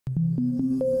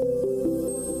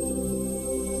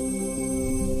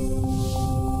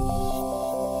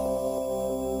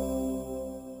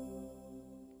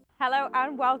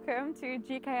and welcome to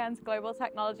GKN's Global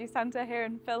Technology Centre here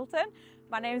in Filton.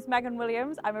 My name is Megan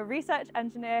Williams. I'm a research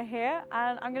engineer here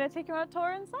and I'm going to take you on a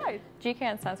tour inside.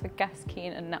 GKN stands for Guest,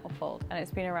 Keen and Nettlefold, and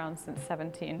it's been around since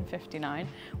 1759.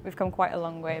 We've come quite a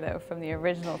long way though, from the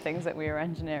original things that we were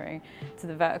engineering to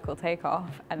the vertical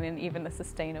takeoff and then even the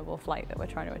sustainable flight that we're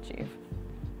trying to achieve.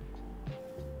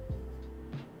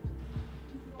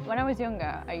 When I was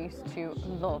younger, I used to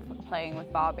love playing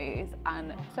with Barbies,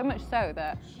 and so much so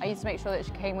that I used to make sure that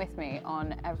she came with me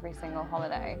on every single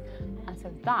holiday. And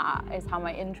so that is how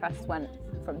my interest went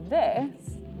from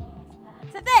this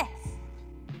to this.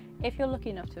 If you're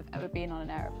lucky enough to have ever been on an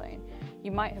aeroplane,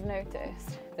 you might have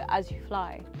noticed that as you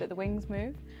fly, that the wings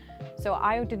move. So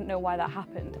I didn't know why that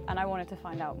happened, and I wanted to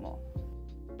find out more.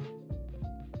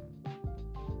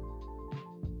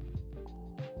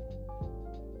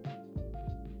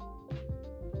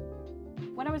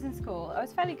 When I was in school, I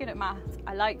was fairly good at maths,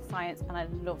 I liked science and I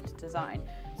loved design.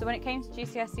 So when it came to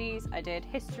GCSEs, I did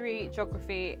history,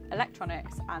 geography,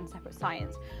 electronics and separate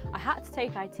science. I had to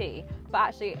take IT, but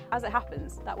actually, as it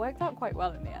happens, that worked out quite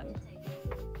well in the end.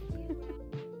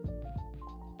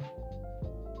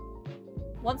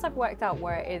 Once I've worked out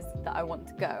where it is that I want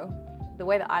to go, the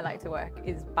way that I like to work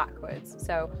is backwards.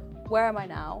 So where am I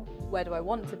now? Where do I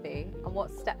want to be? And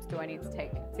what steps do I need to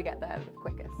take to get there the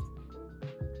quickest?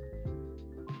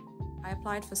 I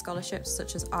applied for scholarships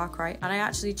such as Arkwright and I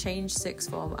actually changed sixth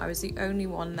form. I was the only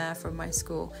one there from my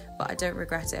school, but I don't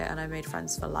regret it and I made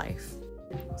friends for life.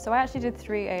 So I actually did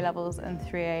 3 A-levels and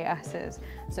 3 A-S's.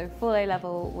 So full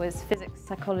A-level was physics,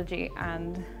 psychology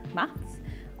and maths,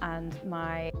 and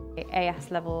my AS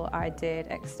level I did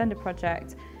extended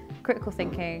project, critical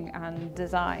thinking and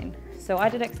design. So I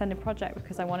did extended project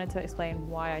because I wanted to explain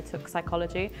why I took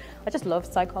psychology. I just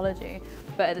loved psychology,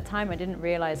 but at the time I didn't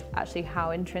realise actually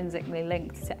how intrinsically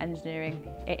linked to engineering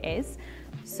it is.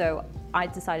 So I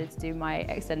decided to do my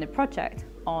extended project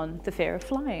on the fear of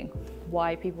flying,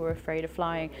 why people were afraid of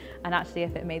flying, and actually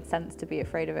if it made sense to be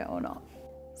afraid of it or not.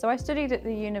 So I studied at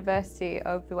the University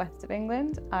of the West of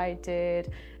England. I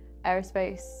did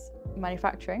aerospace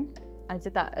manufacturing. I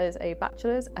did that as a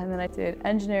bachelor's, and then I did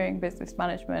engineering business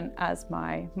management as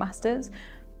my master's.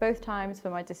 Both times for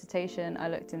my dissertation I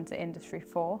looked into Industry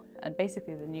 4 and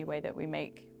basically the new way that we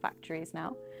make factories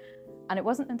now. And it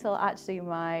wasn't until actually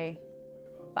my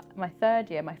third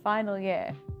year, my final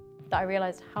year, that I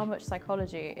realised how much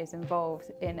psychology is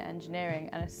involved in engineering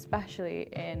and especially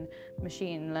in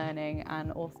machine learning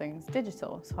and all things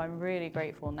digital. So I'm really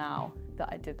grateful now that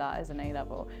I did that as an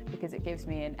A-level because it gives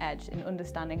me an edge in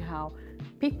understanding how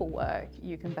people work.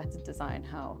 You can better design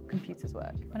how computers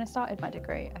work. When I started my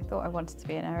degree, I thought I wanted to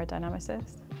be an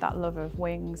aerodynamicist. That love of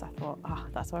wings, I thought,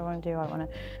 that's what I want to do. I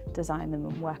want to design them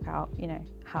and work out,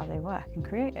 how they work and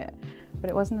create it. But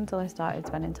it wasn't until I started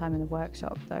spending time in the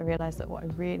workshop that I realised that what I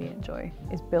really enjoy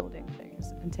is building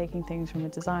things and taking things from a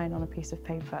design on a piece of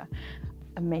paper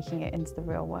and making it into the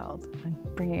real world and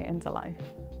bringing it into life.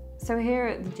 So here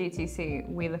at the GTC,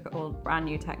 we look at all brand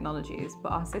new technologies,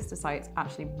 but our sister sites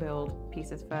actually build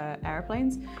pieces for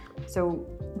aeroplanes. So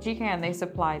GKN, they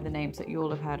supply the names that you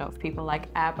all have heard of, people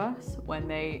like Airbus, when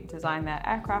they design their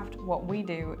aircraft. What we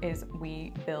do is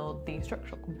we build the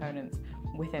structural components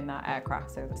within that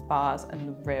aircraft, so the spars and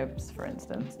the ribs, for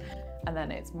instance. And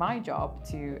then it's my job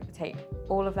to take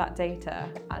all of that data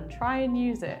and try and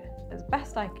use it as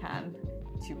best I can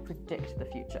to predict the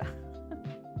future.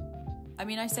 I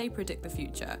mean, I say predict the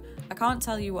future. I can't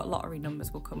tell you what lottery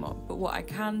numbers will come up, but what I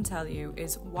can tell you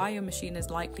is why your machine is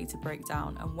likely to break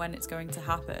down and when it's going to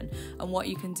happen and what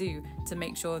you can do to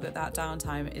make sure that that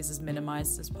downtime is as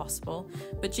minimised as possible.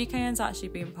 But GKN's actually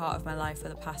been part of my life for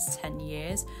the past 10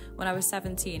 years. When I was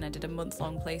 17, I did a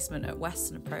month-long placement at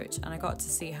Western Approach and I got to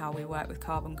see how we work with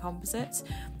carbon composites.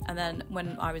 And then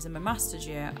when I was in my master's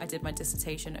year, I did my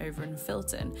dissertation over in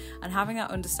Filton, and having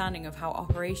that understanding of how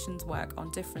operations work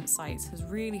on different sites has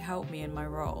really helped me in my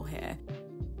role here.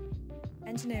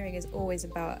 Engineering is always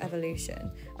about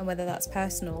evolution, and whether that's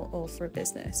personal or for a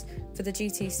business. For the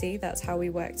GTC, that's how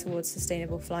we work towards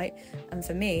sustainable flight, and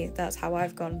for me, that's how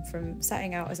I've gone from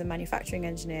setting out as a manufacturing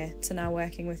engineer to now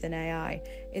working within AI.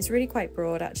 It's really quite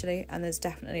broad actually, and there's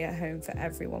definitely a home for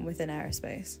everyone within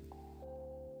aerospace.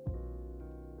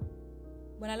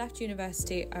 When I left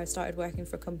university, I started working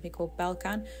for a company called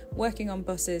Belcan, working on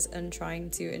buses and trying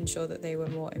to ensure that they were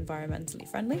more environmentally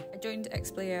friendly. I joined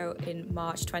Explio in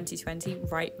March 2020,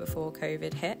 right before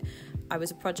COVID hit. I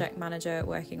was a project manager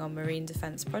working on marine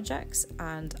defence projects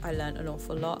and I learned an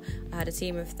awful lot. I had a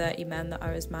team of 30 men that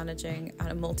I was managing and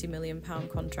a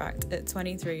multi-million-pound contract at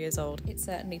 23 years old. It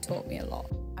certainly taught me a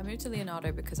lot. I moved to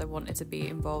Leonardo because I wanted to be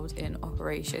involved in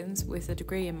operations. With a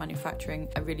degree in manufacturing,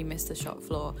 I really missed the shop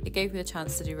floor. It gave me the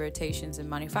chance to do rotations in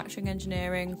manufacturing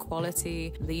engineering,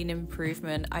 quality, lean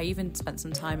improvement. I even spent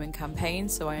some time in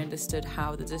campaigns, so I understood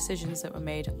how the decisions that were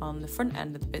made on the front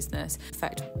end of the business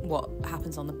affect what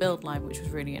happens on the build line, which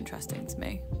was really interesting to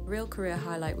me. A real career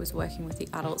highlight was working with the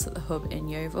adults at the Hub in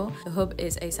Yeovil. The Hub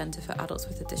is a centre for adults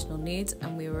with additional needs,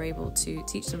 and we were able to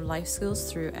teach them life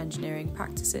skills through engineering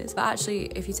practices. But actually,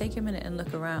 if you take a minute and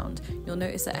look around, you'll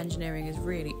notice that engineering is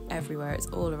really everywhere. It's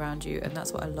all around you, and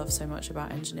that's what I love so much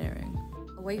about engineering.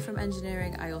 Away from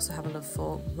engineering, I also have a love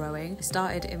for rowing. I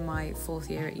started in my 4th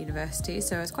year at university,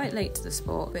 so I was quite late to the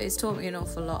sport, but it's taught me an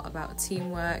awful lot about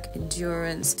teamwork,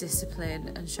 endurance,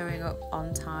 discipline, and showing up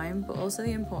on time, but also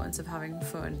the importance of having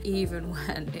fun, even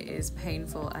when it is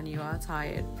painful and you are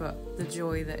tired, but the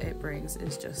joy that it brings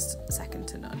is just second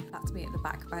to none. That's me at the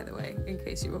back, by the way, in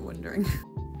case you were wondering.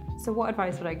 So what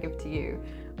advice would I give to you?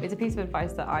 It's a piece of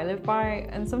advice that I live by,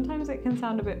 and sometimes it can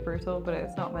sound a bit brutal, but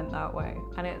it's not meant that way.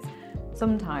 And it's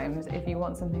sometimes if you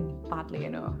want something badly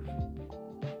enough,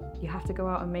 you have to go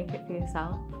out and make it for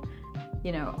yourself.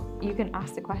 You know, you can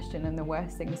ask the question and the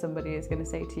worst thing somebody is going to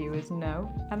say to you is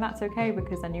no. And that's okay,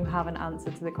 because then you have an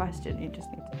answer to the question. You just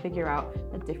need to figure out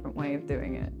a different way of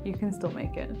doing it. You can still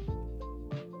make it.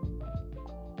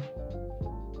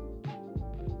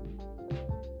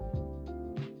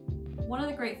 One of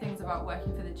the great things about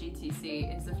working for the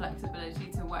GTC is the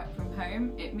flexibility to work from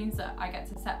home. It means that I get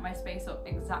to set my space up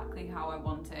exactly how I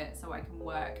want it, so I can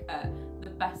work at the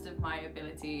best of my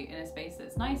ability in a space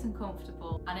that's nice and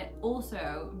comfortable. And it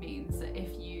also means that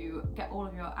if you get all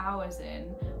of your hours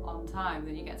in on time,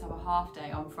 then you get to have a half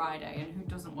day on Friday, and who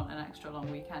doesn't want an extra long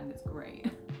weekend? It's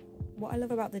great. What I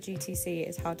love about the GTC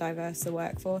is how diverse the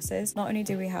workforce is. Not only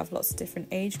do we have lots of different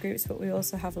age groups, but we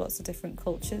also have lots of different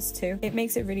cultures too. It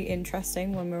makes it really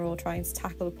interesting when we're all trying to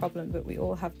tackle a problem, but we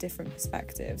all have different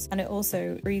perspectives. And it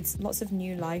also breathes lots of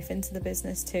new life into the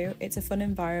business too. It's a fun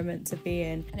environment to be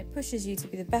in, and it pushes you to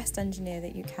be the best engineer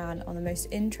that you can on the most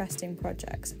interesting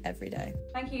projects every day.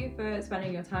 Thank you for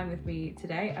spending your time with me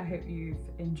today. I hope you've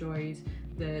enjoyed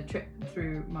the trip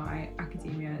through my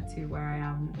academia to where I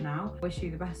am now. Wish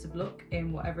you the best of luck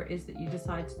in whatever it is that you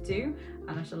decide to do,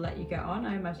 and I shall let you get on.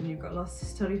 I imagine you've got lots to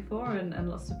study for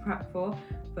and lots to prep for,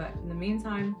 but in the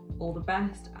meantime, all the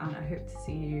best, and I hope to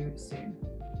see you soon.